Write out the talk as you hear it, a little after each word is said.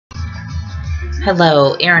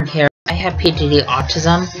Hello, Aaron here. I have PDD,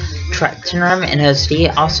 autism, Tourette syndrome, and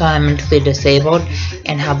OCD. Also, I'm mentally disabled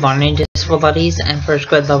and have learning disabilities and first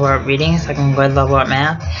grade level at reading, second grade level at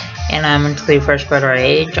math, and I'm mentally first grader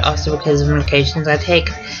age. Also, because of medications I take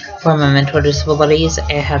for my mental disabilities,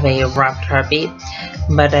 I have a rapid heartbeat,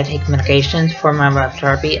 but I take medications for my rapid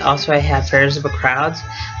heartbeat. Also, I have fears of crowds,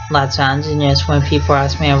 loud sounds, and yes, when people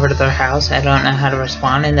ask me over to their house, I don't know how to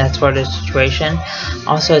respond in that sort of situation.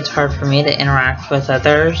 Also, it's hard for me to interact with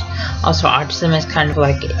others. Also, autism is kind of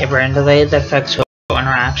like a brain delay that affects social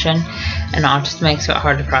interaction, and autism makes it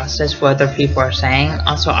hard to process what other people are saying.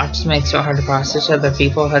 Also, autism makes it hard to process other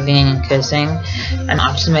people hugging and kissing, and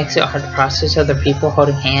autism makes it hard to process other people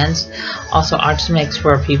holding hands. Also, autism makes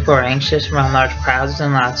where people are anxious around large crowds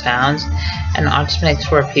and loud sounds, and autism makes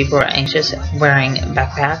where people are anxious wearing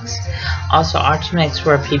backpacks. Also, autism makes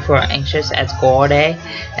where people are anxious at school all day,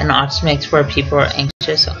 and autism makes where people are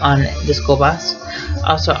anxious on the school bus.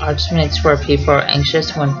 Also, autism makes where people are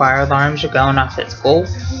anxious when fire alarms are going off at school,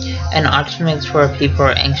 and autism makes where people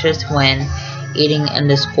are anxious when eating in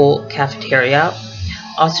the school cafeteria.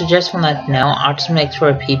 Also, just want to let you know, autism makes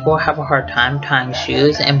where people have a hard time tying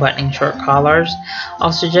shoes and buttoning short collars.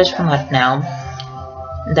 Also, just want to let you know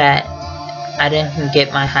that I didn't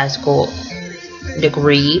get my high school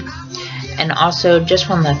degree, and also just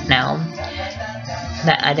want to let you know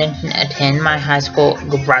that I didn't attend my high school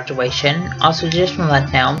graduation. Also, just want to let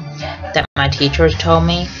you know that my teachers told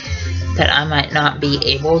me that I might not be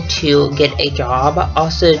able to get a job.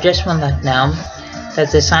 Also, just want to let you know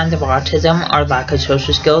that the signs of autism are lack of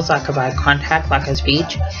social skills, lack of eye contact, lack of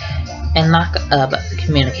speech, and lack of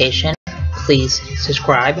communication. Please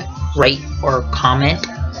subscribe, rate, or comment.